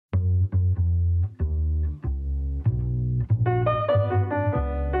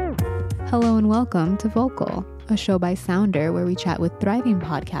Hello and welcome to Vocal, a show by Sounder where we chat with thriving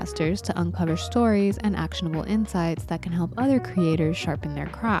podcasters to uncover stories and actionable insights that can help other creators sharpen their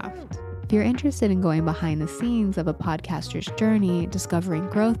craft. If you're interested in going behind the scenes of a podcaster's journey, discovering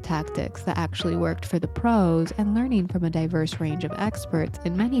growth tactics that actually worked for the pros, and learning from a diverse range of experts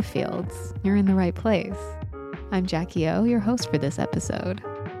in many fields, you're in the right place. I'm Jackie O, your host for this episode.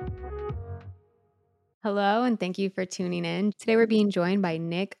 Hello, and thank you for tuning in. Today we're being joined by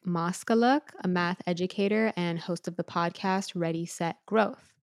Nick Moskaluk, a math educator and host of the podcast Ready, Set,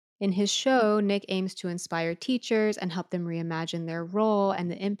 Growth. In his show, Nick aims to inspire teachers and help them reimagine their role and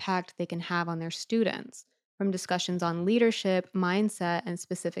the impact they can have on their students. From discussions on leadership, mindset, and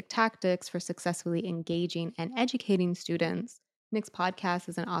specific tactics for successfully engaging and educating students, Nick's podcast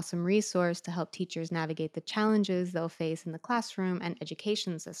is an awesome resource to help teachers navigate the challenges they'll face in the classroom and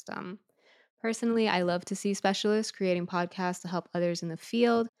education system. Personally, I love to see specialists creating podcasts to help others in the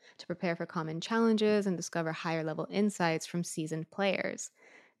field, to prepare for common challenges, and discover higher level insights from seasoned players.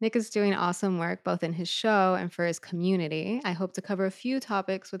 Nick is doing awesome work both in his show and for his community. I hope to cover a few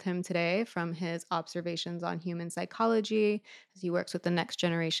topics with him today, from his observations on human psychology as he works with the next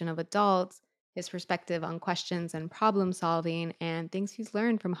generation of adults, his perspective on questions and problem solving, and things he's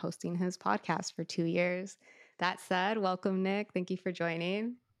learned from hosting his podcast for 2 years. That said, welcome, Nick. Thank you for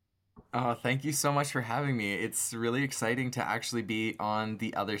joining. Oh, thank you so much for having me. It's really exciting to actually be on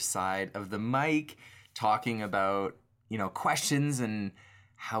the other side of the mic talking about, questions and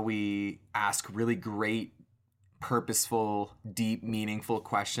how we ask really great, purposeful, deep, meaningful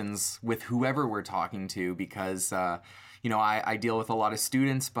questions with whoever we're talking to because, I deal with a lot of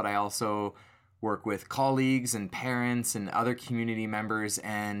students, but I also work with colleagues and parents and other community members,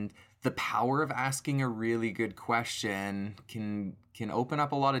 and the power of asking a really good question can open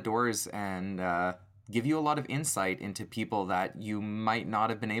up a lot of doors and give you a lot of insight into people that you might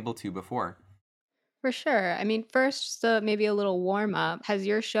not have been able to before. For sure. I mean, first, maybe a little warm up. Has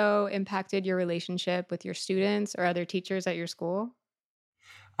your show impacted your relationship with your students or other teachers at your school?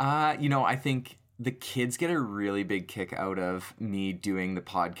 I think the kids get a really big kick out of me doing the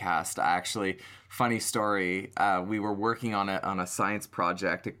podcast. Actually, funny story, we were working on a science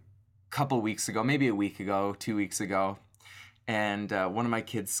project a couple weeks ago, maybe a week ago, 2 weeks ago. And one of my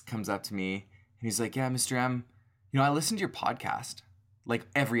kids comes up to me and he's like, "Yeah, Mr. M, I listened to your podcast, like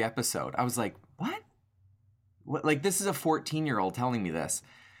every episode." I was like, "What? What? Like, this is a 14-year-old telling me this."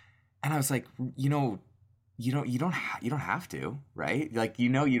 And I was like, you don't have to, right? Like, you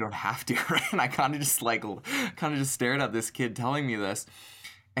don't have to, right? And I kind of just stared at this kid telling me this.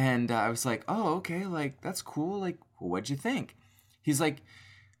 And I was like, "Oh, okay, like, that's cool. Like, what'd you think?" He's like,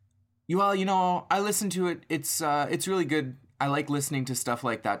 "Well, I listened to it. It's really good. I like listening to stuff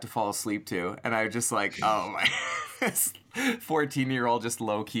like that to fall asleep to." And I was just like, oh my, this 14-year-old just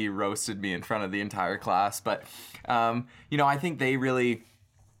low-key roasted me in front of the entire class. But, I think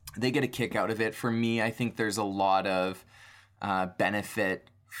they get a kick out of it. For me, I think there's a lot of benefit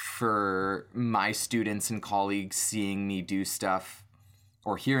for my students and colleagues seeing me do stuff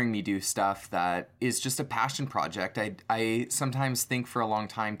or hearing me do stuff that is just a passion project. I sometimes think for a long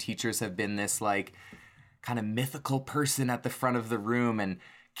time teachers have been this like kind of mythical person at the front of the room, and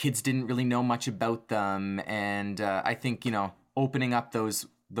kids didn't really know much about them. And I think, opening up those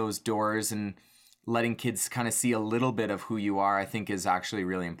doors and letting kids kind of see a little bit of who you are, I think is actually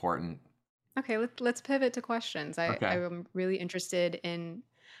really important. Okay, let's pivot to questions. Okay. I'm really interested in,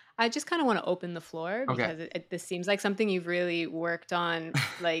 I just kind of want to open the floor because this seems like something you've really worked on.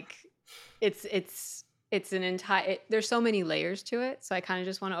 Like it's an entire, there's so many layers to it. So I kind of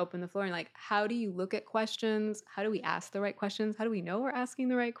just want to open the floor and like, how do you look at questions? How do we ask the right questions? How do we know we're asking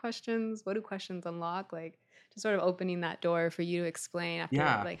the right questions? What do questions unlock? Like, just sort of opening that door for you to explain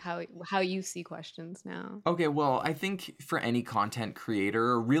after like how you see questions now. Okay, well, I think for any content creator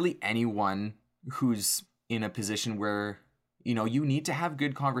or really anyone who's in a position where, you need to have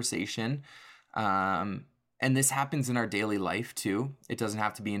good conversation. And this happens in our daily life too. It doesn't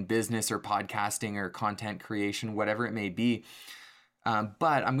have to be in business or podcasting or content creation, whatever it may be.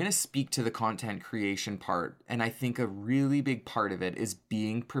 But I'm going to speak to the content creation part. And I think a really big part of it is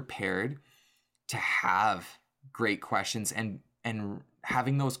being prepared to have great questions and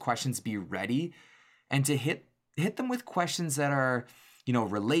having those questions be ready, and to hit them with questions that are,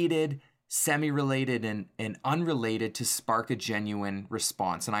 related, semi-related, and unrelated to spark a genuine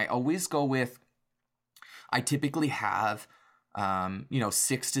response. And I always go with, I typically have,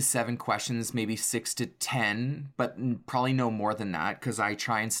 6 to 7 questions, maybe 6 to 10, but probably no more than that, because I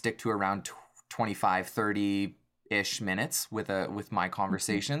try and stick to around 25, 30-ish minutes with my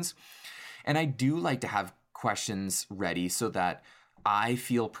conversations. And I do like to have questions ready so that I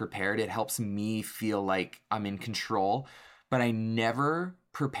feel prepared. It helps me feel like I'm in control, but I never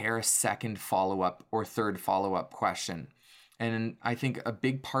prepare a second follow-up or third follow-up question. And I think a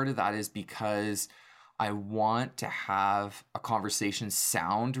big part of that is because I want to have a conversation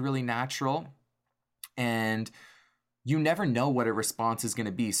sound really natural, and you never know what a response is going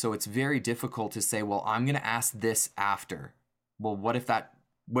to be. So it's very difficult to say, well, I'm going to ask this after. Well, what if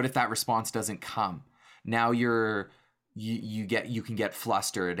that response doesn't come? Now you can get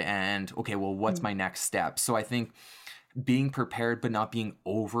flustered and, okay, well, what's Mm. my next step? So I think being prepared but not being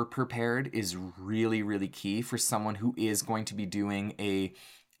over prepared is really, really key for someone who is going to be doing a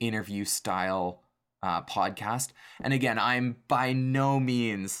interview style podcast. And again, I'm by no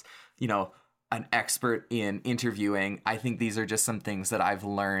means, an expert in interviewing. I think these are just some things that I've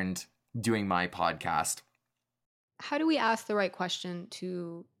learned doing my podcast. How do we ask the right question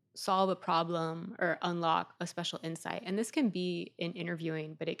to solve a problem or unlock a special insight? And this can be in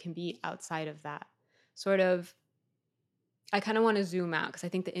interviewing, but it can be outside of that. Sort of, I kind of want to zoom out because I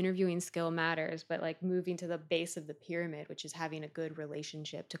think the interviewing skill matters, but like moving to the base of the pyramid, which is having a good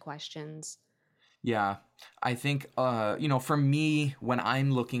relationship to questions. Yeah, I think for me, when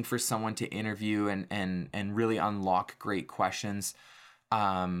I'm looking for someone to interview and really unlock great questions,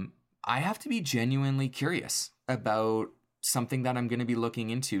 I have to be genuinely curious about something that I'm going to be looking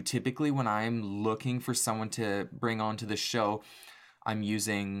into. Typically, when I'm looking for someone to bring onto the show, I'm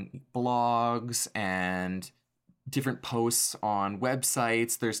using blogs and different posts on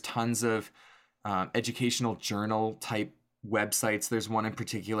websites. There's tons of educational journal type websites. There's one in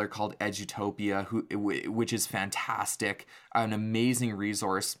particular called Edutopia, which is fantastic, an amazing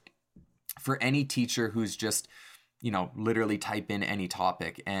resource for any teacher who's just, literally type in any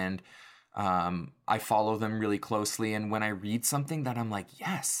topic. And I follow them really closely. And when I read something that I'm like,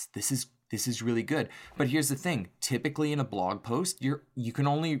 yes, this is really good. But here's the thing: typically in a blog post, you can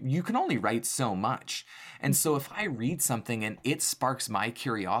only write so much. And so if I read something and it sparks my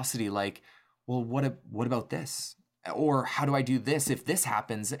curiosity, like, well, what about this? Or how do I do this if this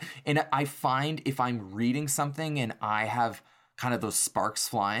happens? And I find if I'm reading something and I have kind of those sparks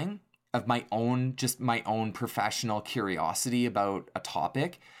flying of my own professional curiosity about a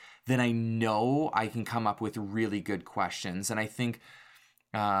topic, then I know I can come up with really good questions. And I think,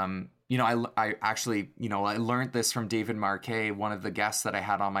 I actually, I learned this from David Marquet, one of the guests that I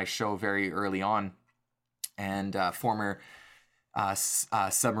had on my show very early on, and former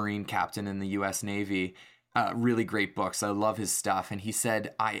submarine captain in the U.S. Navy. Really great books. I love his stuff. And he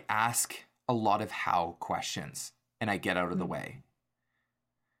said, I ask a lot of how questions and I get out of the way.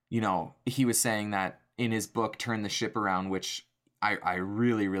 He was saying that in his book, Turn the Ship Around, which I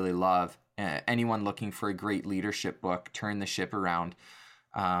really, really love. Anyone looking for a great leadership book, Turn the Ship Around.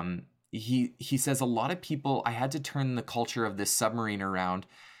 He says a lot of people, I had to turn the culture of this submarine around,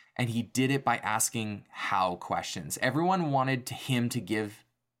 and he did it by asking how questions. Everyone wanted him to give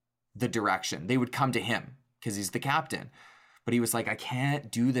the direction. They would come to him because he's the captain. But he was like, I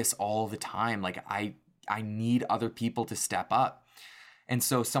can't do this all the time. Like I need other people to step up. And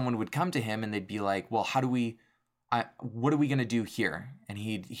so someone would come to him and they'd be like, well, what are we going to do here? And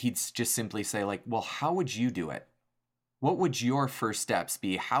he'd just simply say like, well, how would you do it? What would your first steps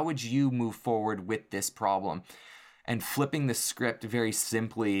be? How would you move forward with this problem? And flipping the script very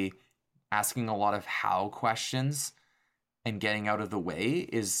simply, asking a lot of how questions and getting out of the way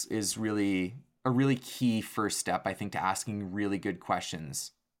is really a really key first step, I think, to asking really good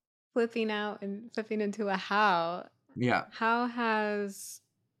questions. Flipping out and flipping into a how. Yeah. How has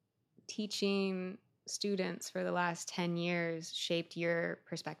teaching students for the last 10 years shaped your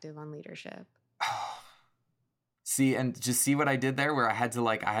perspective on leadership? See, and just see what I did there where I had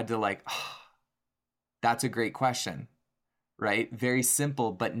to that's a great question, right? Very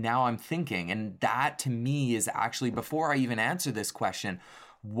simple, but now I'm thinking, and that to me is actually, before I even answer this question,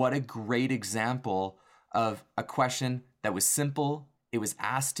 what a great example of a question that was simple, it was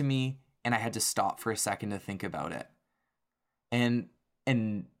asked to me, and I had to stop for a second to think about it. And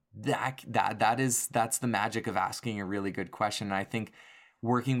that's the magic of asking a really good question. And I think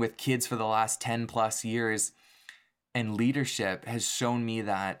working with kids for the last 10 plus years and leadership has shown me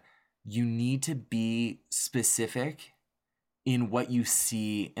that you need to be specific in what you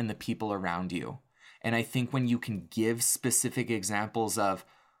see in the people around you. And I think when you can give specific examples of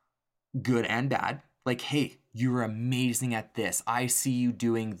good and bad, like, hey, you're amazing at this. I see you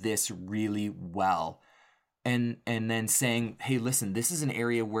doing this really well. And then saying, hey, listen, this is an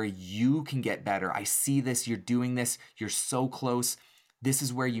area where you can get better. I see this, you're doing this, you're so close. This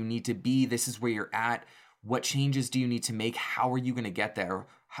is where you need to be. This is where you're at. What changes do you need to make? How are you going to get there?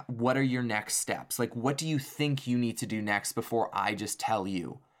 what are your next steps? Like, what do you think you need to do next before I just tell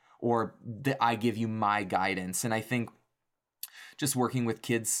you or that I give you my guidance? And I think just working with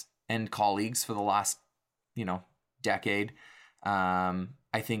kids and colleagues for the last, decade, I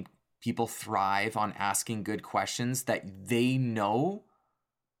think people thrive on asking good questions that they know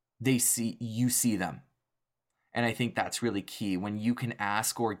you see them. And I think that's really key when you can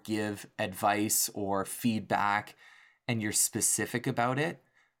ask or give advice or feedback and you're specific about it,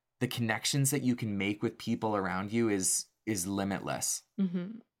 the connections that you can make with people around you is limitless.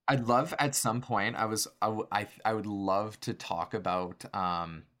 Mm-hmm. I'd love at some point I would love to talk about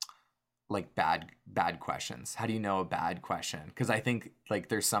like bad questions. How do you know a bad question? Because I think like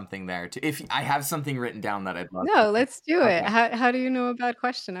there's something there too. If I have something written down that I'd love to No, say. let's do it. Okay. How do you know a bad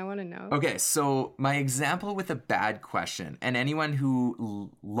question? I wanna know. Okay, so my example with a bad question, and anyone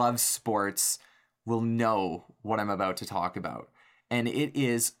who loves sports will know what I'm about to talk about. And it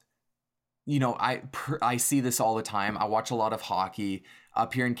is, I see this all the time. I watch a lot of hockey.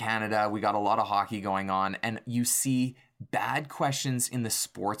 Up here in Canada, we got a lot of hockey going on, and you see bad questions in the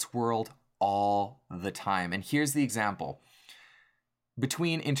sports world all the time. And here's the example.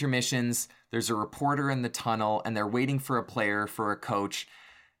 Between intermissions, there's a reporter in the tunnel, and they're waiting for a player, for a coach.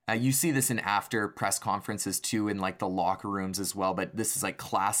 You see this in after press conferences too, in like the locker rooms as well. But this is like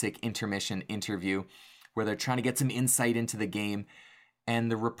classic intermission interview where they're trying to get some insight into the game.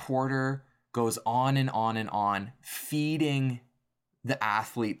 And the reporter goes on and on and on, feeding the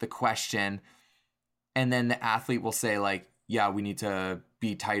athlete the question. And then the athlete will say like, yeah, we need to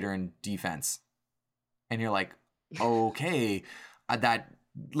be tighter in defense. And you're like, okay, that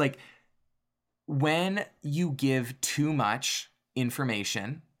like when you give too much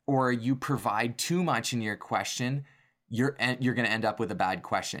information or you provide too much in your question, you're going to end up with a bad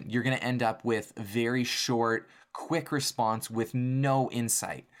question. You're going to end up with a very short, quick response with no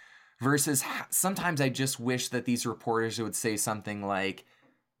insight. Versus sometimes I just wish that these reporters would say something like,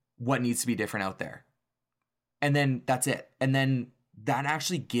 what needs to be different out there? And then that's it. And then that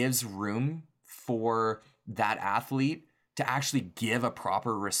actually gives room for that athlete to actually give a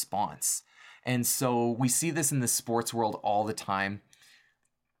proper response. And so we see this in the sports world all the time.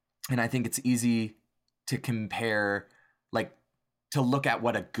 And I think it's easy to compare, like, to look at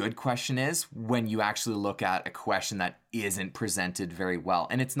what a good question is when you actually look at a question that isn't presented very well.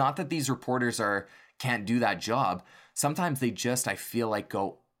 And it's not that these reporters can't do that job. Sometimes they just, I feel like,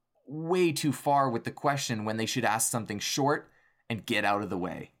 go way too far with the question when they should ask something short and get out of the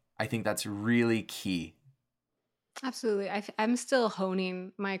way. I think that's really key. Absolutely. I'm still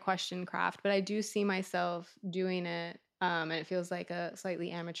honing my question craft, but I do see myself doing it. And it feels like a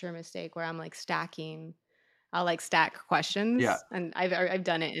slightly amateur mistake where I'm like I'll like stack Yeah. questions, and I've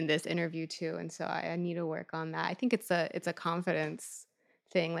done it in this interview too. And so I need to work on that. I think it's a confidence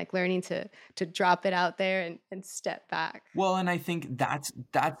thing, like learning to drop it out there and step back. Well, and I think that's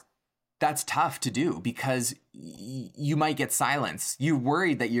tough to do because you might get silence. You're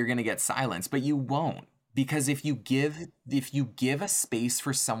worried that you're going to get silence, but you won't. Because if you give a space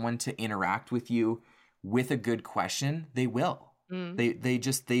for someone to interact with you with a good question, they will. Mm.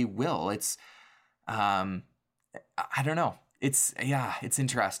 They will. It's I don't know. It's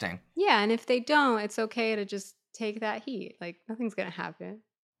interesting. Yeah, and if they don't, it's okay to just take that heat. Like nothing's gonna happen.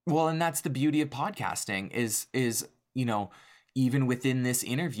 Well, and that's the beauty of podcasting is, even within this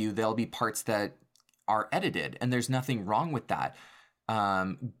interview, there'll be parts that are edited, and there's nothing wrong with that.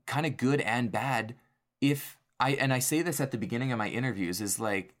 Kind of good and bad. I say this at the beginning of my interviews, is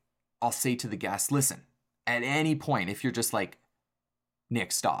like, I'll say to the guest, listen, at any point, if you're just like,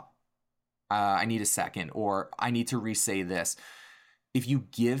 Nick, stop. I need a second, or I need to re-say this. If you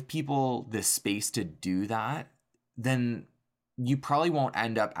give people the space to do that, then you probably won't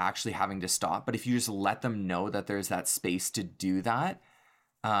end up actually having to stop. But if you just let them know that there's that space to do that,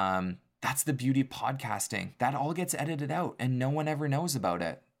 that's the beauty of podcasting. That all gets edited out and no one ever knows about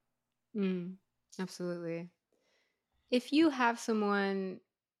it. Mm, absolutely. If you have someone,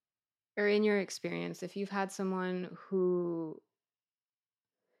 or in your experience, if you've had someone who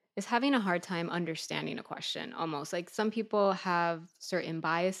is having a hard time understanding a question, almost like some people have certain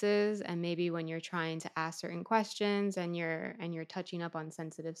biases, and maybe when you're trying to ask certain questions and you're touching up on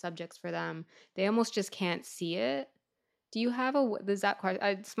sensitive subjects for them, they almost just can't see it. Do you have does that question,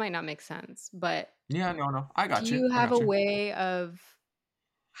 this might not make sense, but Yeah, no. I do got you. you I have a got you. way of,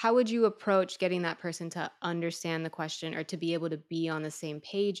 how would you approach getting that person to understand the question or to be able to be on the same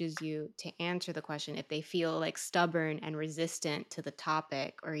page as you to answer the question if they feel like stubborn and resistant to the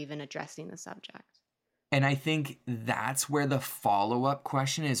topic or even addressing the subject? And I think that's where the follow-up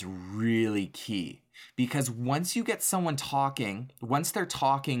question is really key. because once you get someone talking, once they're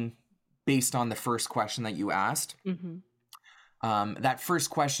talking based on the first question that you asked, Mhm. that first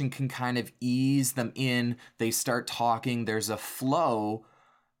question can kind of ease them in. They start talking, there's a flow.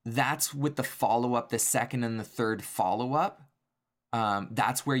 That's with the follow up, the second and the third follow up.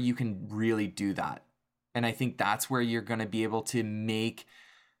 That's where you can really do that. And I think that's where you're going to be able to make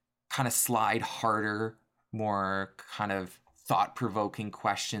kind of slide harder, more kind of thought provoking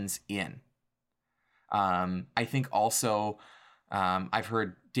questions in. I think also, I've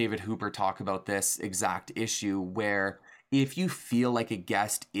heard David Hooper talk about this exact issue where if you feel like a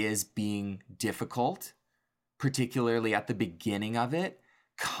guest is being difficult, particularly at the beginning of it,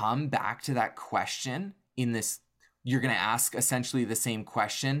 come back to that question in this. You're going to ask essentially the same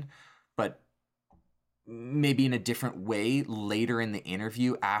question, but maybe in a different way later in the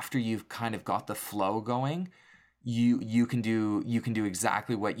interview after you've kind of got the flow going. You can do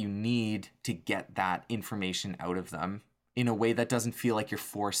exactly what you need to get that information out of them in a way that doesn't feel like you're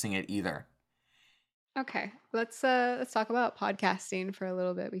forcing it either. Okay. Let's talk about podcasting for a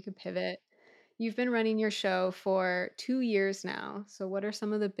little bit. We could pivot. You've been running your show for 2 years now. So what are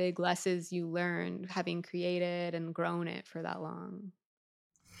some of the big lessons you learned having created and grown it for that long?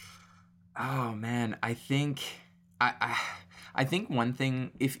 Oh man, I I think one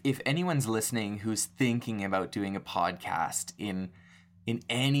thing, if anyone's listening who's thinking about doing a podcast in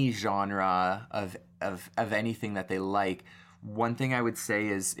any genre of anything that they like, one thing I would say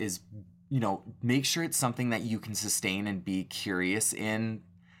is make sure it's something that you can sustain and be curious in,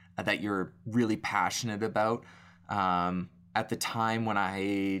 that you're really passionate about. At the time when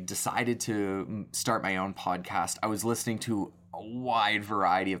I decided to start my own podcast, I was listening to a wide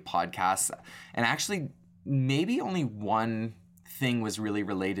variety of podcasts, and actually maybe only one thing was really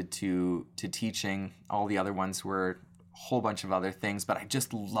related to teaching. All the other ones were a whole bunch of other things, but I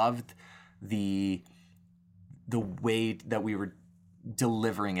just loved the the way that we were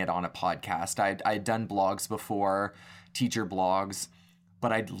delivering it on a podcast. I'd done blogs before, teacher blogs,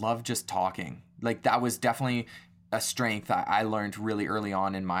 but I love just talking. Like that was definitely a strength I learned really early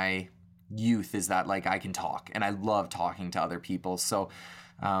on in my youth, is that like I can talk and I love talking to other people. So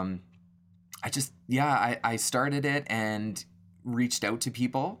um, I started it and reached out to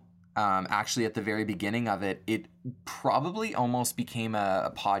people. Actually, at the very beginning of it, it probably almost became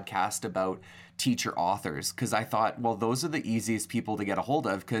a podcast about teacher authors, because I thought, well, those are the easiest people to get a hold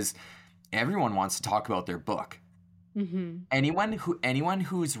of because everyone wants to talk about their book. Mhm. Anyone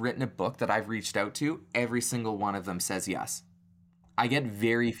who's written a book that I've reached out to, every single one of them says yes. I get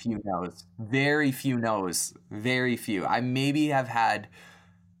very few no's. Very few no's. Very few. I maybe have had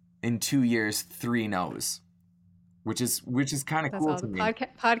in 2 years 3 no's, which is kind of That's cool all to the me.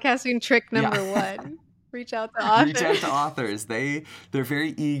 podcasting trick Yeah. number 1. Reach out to Reach out to authors. authors. They're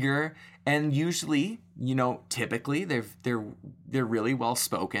very eager, and usually, typically they're really well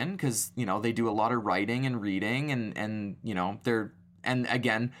spoken because they do a lot of writing and reading, and they're, and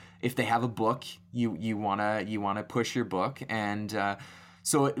again, if they have a book, you wanna push your book, and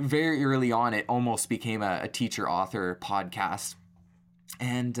so very early on it almost became a teacher author podcast,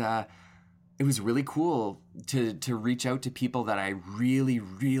 and it was really cool to reach out to people that I really,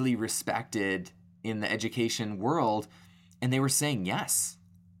 really respected in the education world, and they were saying yes.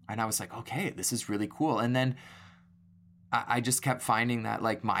 And I was like, okay, this is really cool. And then I just kept finding that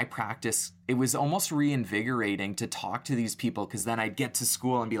like my practice, it was almost reinvigorating to talk to these people, because then I'd get to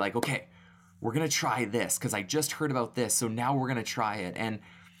school and be like, okay, we're gonna try this because I just heard about this, so now we're gonna try it. And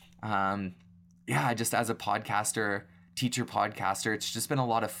just as a podcaster, teacher podcaster, it's just been a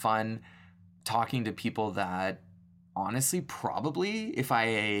lot of fun talking to people that honestly, probably if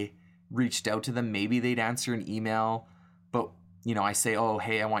I reached out to them, maybe they'd answer an email. But, I say, oh,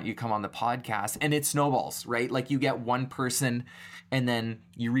 hey, I want you to come on the podcast. And it snowballs, right? Like you get one person and then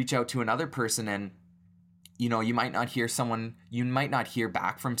you reach out to another person, and, you might not hear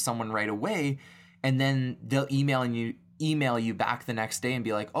back from someone right away. And then they'll email you back the next day and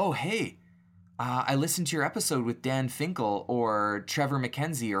be like, oh, hey, I listened to your episode with Dan Finkel or Trevor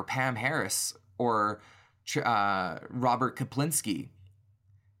McKenzie or Pam Harris or Robert Kaplinski,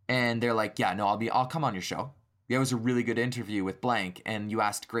 and they're like, "Yeah, no, I'll come on your show. Yeah, it was a really good interview with blank, and you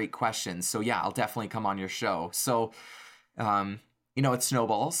asked great questions. So yeah, I'll definitely come on your show." So, it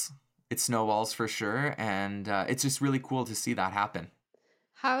snowballs. It snowballs for sure, and it's just really cool to see that happen.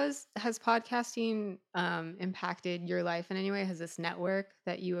 Has podcasting impacted your life in any way? Has this network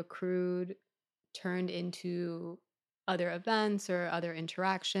that you accrued turned into other events or other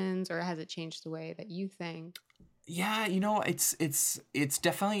interactions, or has it changed the way that you think? Yeah, it's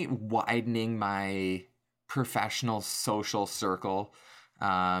definitely widening my professional social circle.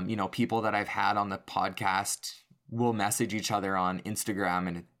 People that I've had on the podcast will message each other on Instagram,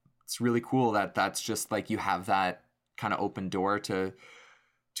 and it's really cool that that's just like you have that kind of open door to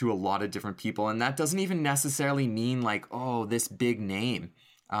a lot of different people. And that doesn't even necessarily mean like, oh, this big name.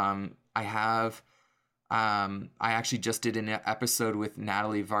 I actually just did an episode with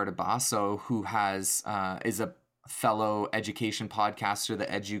Natalie Vardabasso, who is a fellow education podcaster, the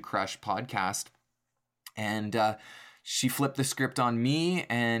Edu Crush podcast. And she flipped the script on me,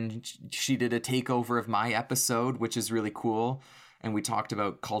 and she did a takeover of my episode, which is really cool. And we talked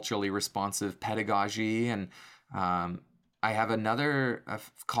about culturally responsive pedagogy. And I have another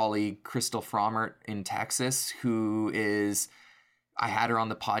colleague, Crystal Frommert in Texas, I had her on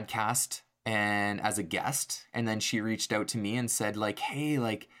the podcast and as a guest, and then she reached out to me and said like, hey,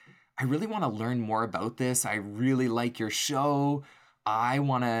 like, I really want to learn more about this. I really like your show. I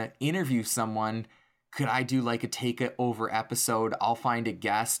want to interview someone. Could I do like a takeover episode? I'll find a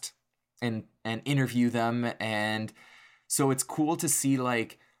guest and interview them. And so it's cool to see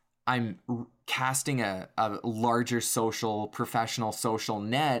like I'm casting a larger professional social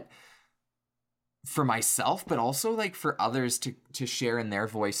net for myself, but also like for others to share in their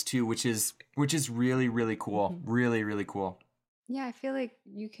voice too, which is really, really cool. Mm-hmm. Really, really cool. Yeah, I feel like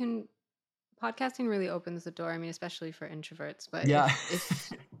podcasting really opens the door. I mean, especially for introverts, but Yeah.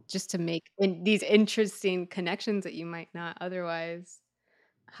 if just to make these interesting connections that you might not otherwise.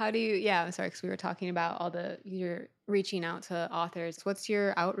 How do you, yeah, I'm sorry, because we were talking about you're reaching out to authors. What's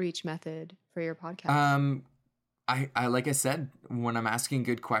your outreach method for your podcast? I like I said, when I'm asking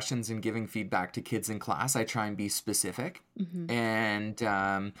good questions and giving feedback to kids in class, I try and be specific. Mm-hmm.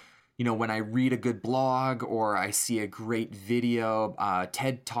 And when I read a good blog, or I see a great video,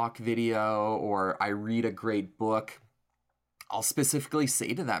 TED Talk video, or I read a great book, I'll specifically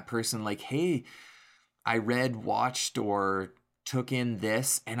say to that person like, hey, I read, watched, or took in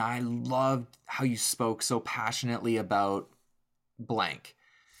this, and I loved how you spoke so passionately about blank.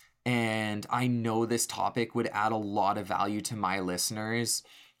 And I know this topic would add a lot of value to my listeners.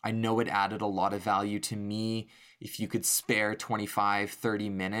 I know it added a lot of value to me. If you could spare 25, 30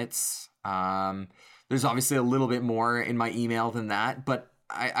 minutes. There's obviously a little bit more in my email than that, but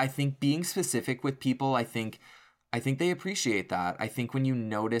I think being specific with people, I think they appreciate that. I think when you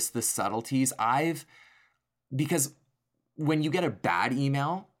notice the subtleties, because when you get a bad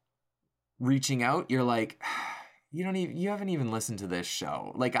email reaching out, you're like, you haven't even listened to this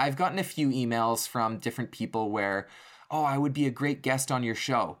show. Like, I've gotten a few emails from different people where, oh, I would be a great guest on your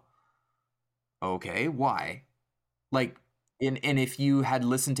show. Okay, why? Like, and if you had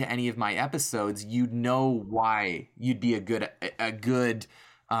listened to any of my episodes, you'd know why you'd be a good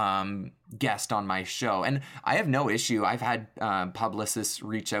guest on my show. And I have no issue. I've had publicists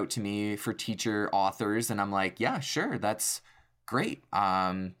reach out to me for teacher authors, and I'm like, yeah, sure, that's great.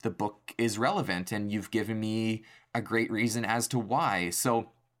 The book is relevant, and you've given me a great reason as to why. So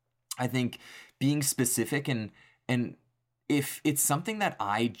I think being specific and if it's something that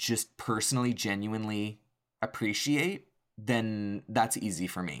I just personally genuinely appreciate, then that's easy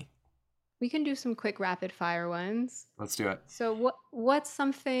for me. We can do some quick rapid fire ones. Let's do it. So what's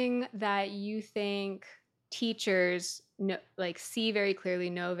something that you think teachers see very clearly,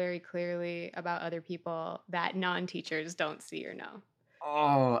 know very clearly about other people that non-teachers don't see or know?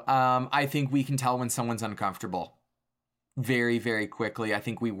 Oh, I think we can tell when someone's uncomfortable very, very quickly. I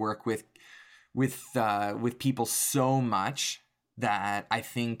think we work with people so much that I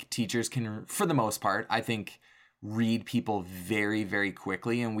think teachers can, for the most part, I think read people very, very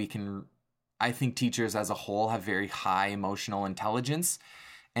quickly, and I think teachers as a whole have very high emotional intelligence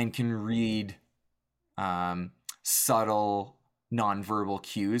and can read subtle nonverbal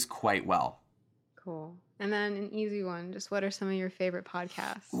cues quite well. Cool. And then an easy one, just what are some of your favorite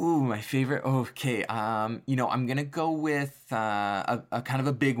podcasts? Ooh, my favorite. Okay. I'm going to go with a kind of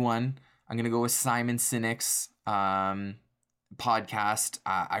a big one. I'm going to go with Simon Sinek's podcast.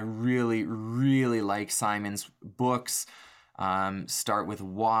 I really, really like Simon's books. Start with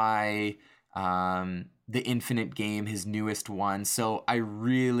Why, The Infinite Game, his newest one. So I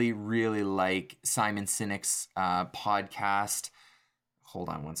really, really like Simon Sinek's podcast. Hold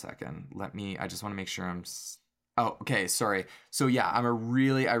on one second. I just want to make sure oh, okay. Sorry. So yeah, I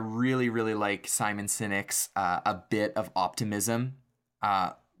really, really like Simon Sinek's A Bit of Optimism.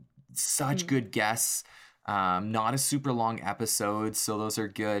 Such good guests. Not a super long episode, so those are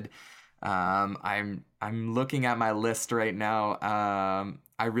good. I'm looking at my list right now.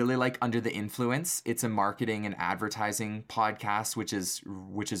 I really like Under the Influence. It's a marketing and advertising podcast, which is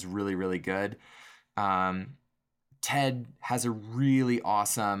really, really good. Ted has a really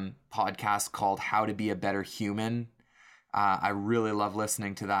awesome podcast called How to Be a Better Human. I really love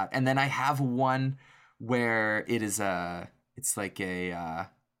listening to that. And then I have one where it's like it's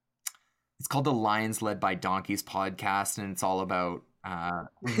called the Lions Led by Donkeys podcast, and it's all about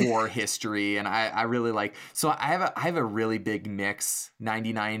war history. And I really like. So I have a really big mix.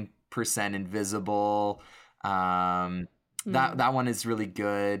 99% Invisible. Mm. That one is really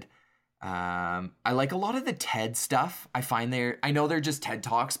good. I like a lot of the TED stuff. I know they're just TED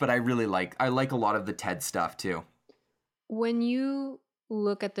Talks, but I like a lot of the TED stuff too. When you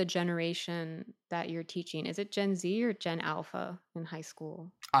look at the generation that you're teaching, is it Gen Z or Gen Alpha in high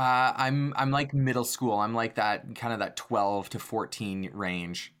school? I'm like middle school. I'm like that kind of that 12 to 14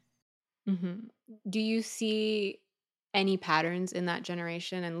 range. Mhm. Do you see any patterns in that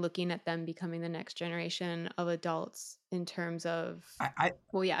generation and looking at them becoming the next generation of adults in terms of, I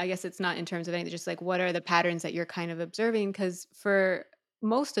well, yeah, I guess it's not in terms of anything, just like what are the patterns that you're kind of observing? Because for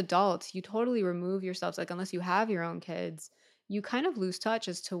most adults, you totally remove yourselves, like, unless you have your own kids, you kind of lose touch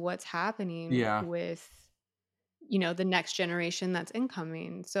as to what's happening yeah, with, the next generation that's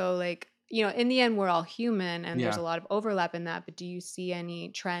incoming. So, like, in the end, we're all human and there's yeah. a lot of overlap in that. But do you see any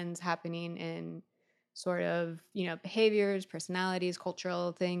trends happening in sort of, behaviors, personalities,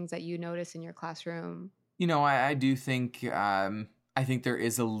 cultural things that you notice in your classroom? I do think I think there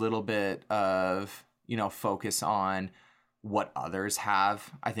is a little bit of focus on what others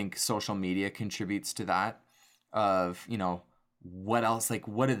have. I think social media contributes to that. Of what else, like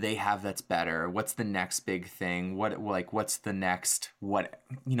what do they have that's better? What's the next big thing? What's the next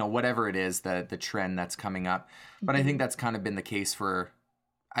whatever it is, the trend that's coming up. But I think Hmm. that's kind of been the case for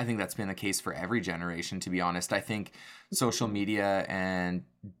I think that's been the case for every generation, to be honest. I think social media and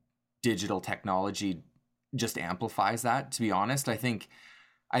digital technology just amplifies that, to be honest. I think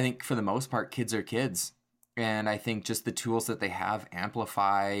for the most part kids are kids, and I think just the tools that they have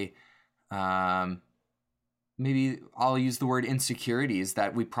amplify um, maybe I'll use the word insecurities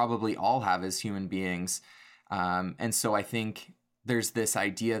that we probably all have as human beings. And so I think there's this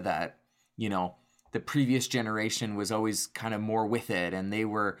idea that, the previous generation was always kind of more with it, and they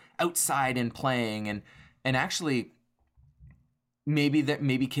were outside and playing, and actually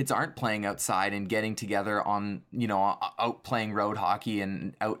maybe kids aren't playing outside and getting together on, out playing road hockey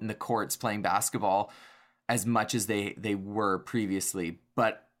and out in the courts playing basketball as much as they were previously.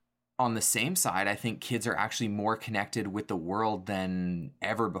 But on the same side, I think kids are actually more connected with the world than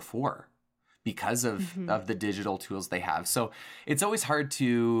ever before because Hmm. of the digital tools they have. So it's always hard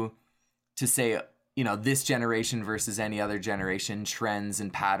to say, this generation versus any other generation, trends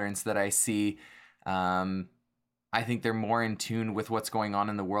and patterns that I see. Um, I think they're more in tune with what's going on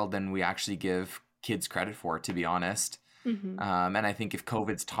in the world than we actually give kids credit for, to be honest. Hmm. And I think if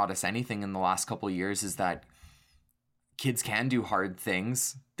COVID's taught us anything in the last couple of years is that kids can do hard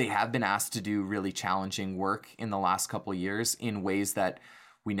things. They have been asked to do really challenging work in the last couple of years in ways that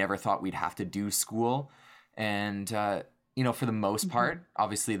we never thought we'd have to do school. And for the most Hmm. part,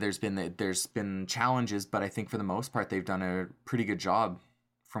 obviously there's been challenges, but I think for the most part they've done a pretty good job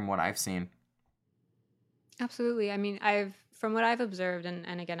from what I've seen. Absolutely. I mean, from what I've observed,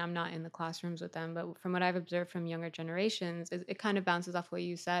 and again, I'm not in the classrooms with them, but from what I've observed from younger generations, it kind of bounces off what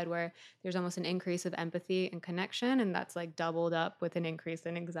you said, where there's almost an increase of empathy and connection, and that's like doubled up with an increase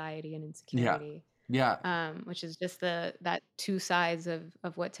in anxiety and Yeah. insecurity, Yeah. which is just that two sides of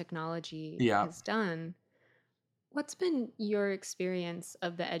what technology Yeah. has done. What's been your experience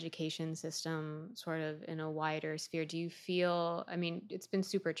of the education system sort of in a wider sphere? Do you feel, I mean, it's been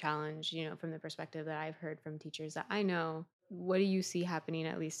super challenged, from the perspective that I've heard from teachers that I know. What do you see happening,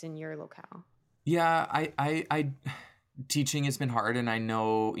 at least in your locale? Yeah, teaching has been hard, and I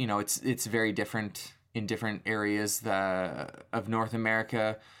know, it's very different in different areas of North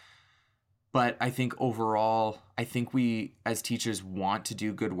America. But I think overall, I think we as teachers want to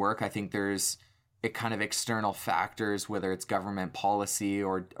do good work. I think there's it kind of external factors, whether it's government policy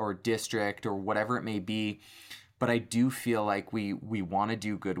or district or whatever it may be. But I do feel like we want to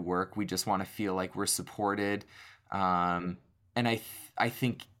do good work. We just want to feel like we're supported. And I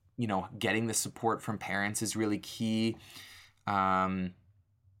think getting the support from parents is really key. Um,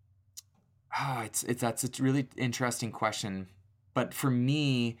 it's that's a really interesting question, but for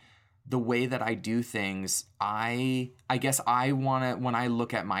me, the way that I do things, I guess I want to when I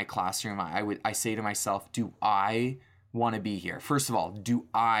look at my classroom, I say to myself, do I want to be here? First of all, do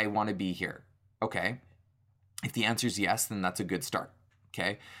I want to be here? Okay. If the answer is yes, then that's a good start.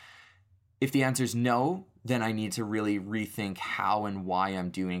 Okay. If the answer is no, then I need to really rethink how and why I'm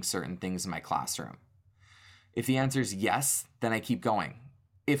doing certain things in my classroom. If the answer is yes, then I keep going.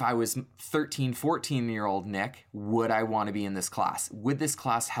 If I was 13, 14-year-old Nick, would I want to be in this class? Would this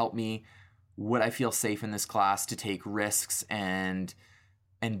class help me would I feel safe in this class to take risks and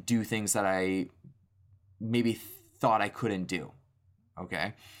do things that I maybe thought I couldn't do?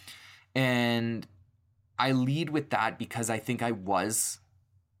 Okay. And I lead with that because I think I was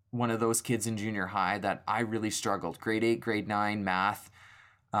one of those kids in junior high that I really struggled. Grade 8, grade 9, math.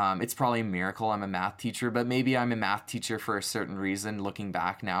 It's probably a miracle I'm a math teacher, but maybe I'm a math teacher for a certain reason looking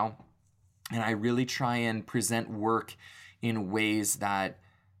back now. And I really try and present work in ways that,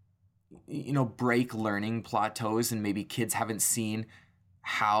 break learning plateaus, and maybe kids haven't seen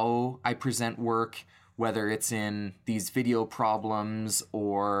how I present work, whether it's in these video problems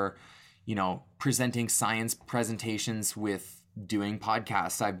or, presenting science presentations with doing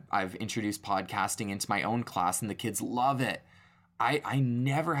podcasts. I've introduced podcasting into my own class and the kids love it. I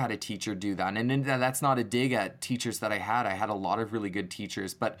never had a teacher do that. And that's not a dig at teachers that I had. I had a lot of really good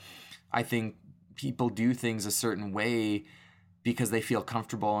teachers, but I think people do things a certain way because they feel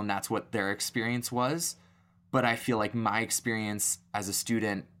comfortable and that's what their experience was. But I feel like my experience as a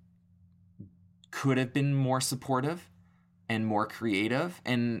student could have been more supportive and more creative.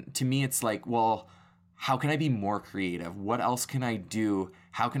 And to me, it's like, well, how can I be more creative? What else can I do?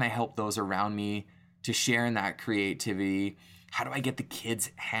 How can I help those around me to share in that creativity? How do I get the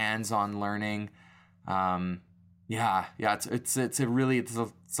kids' hands-on learning? It's a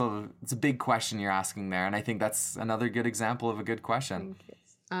big question you're asking there, and I think that's another good example of a good question. Thank you.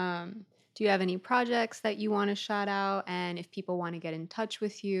 Do you have any projects that you want to shout out? And if people want to get in touch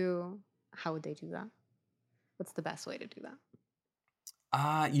with you, how would they do that? What's the best way to do that?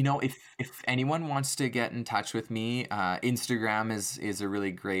 If anyone wants to get in touch with me, Instagram is a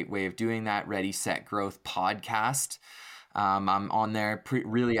really great way of doing that. Ready, Set, Growth podcast. I'm on there,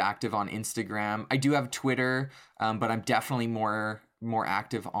 really active on Instagram. I do have Twitter, but I'm definitely more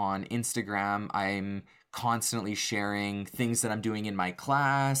active on Instagram. I'm constantly sharing things that I'm doing in my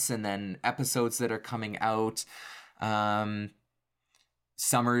class and then episodes that are coming out.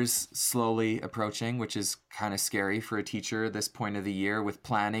 Summer's slowly approaching, which is kind of scary for a teacher at this point of the year with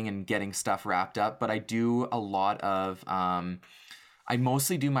planning and getting stuff wrapped up. But I do a lot of, I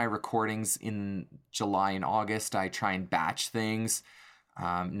mostly do my recordings in July and August. I try and batch things.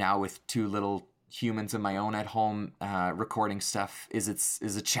 Now with 2 little humans of my own at home, recording stuff is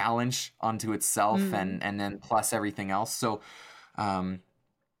a challenge unto itself, and then plus everything else. So,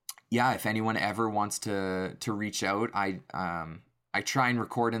 if anyone ever wants to reach out, I try and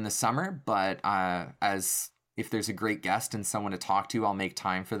record in the summer, but as if there's a great guest and someone to talk to, I'll make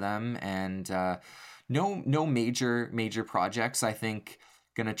time for them. And no major projects. I think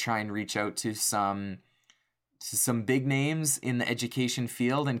gonna try and reach out to some big names in the education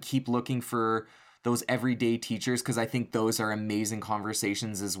field and keep looking for those everyday teachers, because I think those are amazing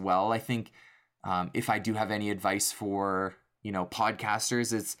conversations as well. I think if I do have any advice for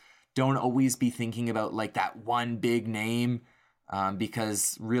podcasters, it's don't always be thinking about like that one big name.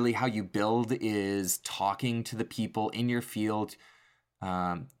 Because really how you build is talking to the people in your field,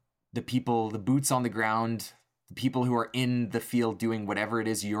 the boots on the ground, the people who are in the field doing whatever it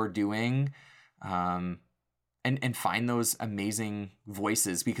is you're doing, and find those amazing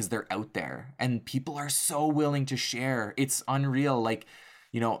voices because they're out there and people are so willing to share. It's unreal. Like,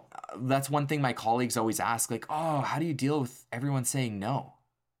 that's one thing my colleagues always ask, like, oh, how do you deal with everyone saying no?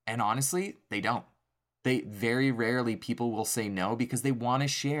 And honestly, they don't. They very rarely people will say no because they want to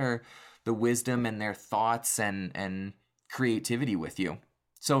share the wisdom and their thoughts and creativity with you.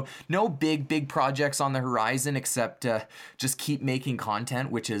 So no big projects on the horizon except just keep making content,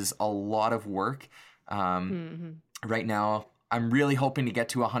 which is a lot of work. Right now, I'm really hoping to get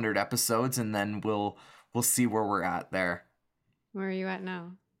to 100 episodes, and then we'll see where we're at there. Where are you at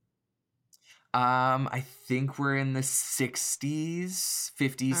now? I think we're in the 60s,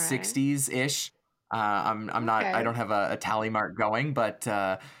 50s, right. 60s ish. I'm not, I don't have a tally mark going, but,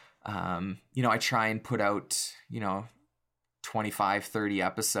 I try and put out, 25, 30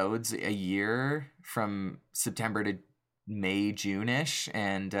 episodes a year from September to May, June-ish.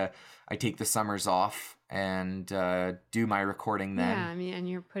 And, I take the summers off and, do my recording then. Yeah. I mean, and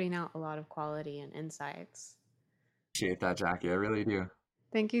you're putting out a lot of quality and insights. Appreciate that, Jackie. I really do.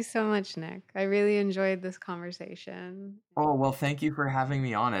 Thank you so much, Nick. I really enjoyed this conversation. Oh, well, thank you for having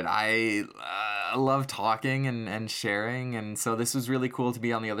me on it. I love talking and sharing, and so this was really cool to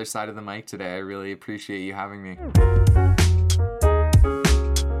be on the other side of the mic today. I really appreciate you having me.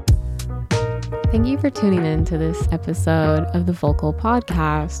 Thank you for tuning in to this episode of the Vocal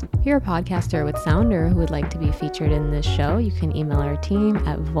Podcast. If you're a podcaster with Sounder who would like to be featured in this show, you can email our team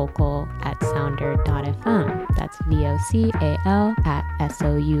at vocal@sounder.fm. That's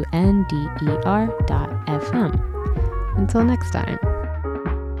VOCAL@SOUNDER.fm. Until next time.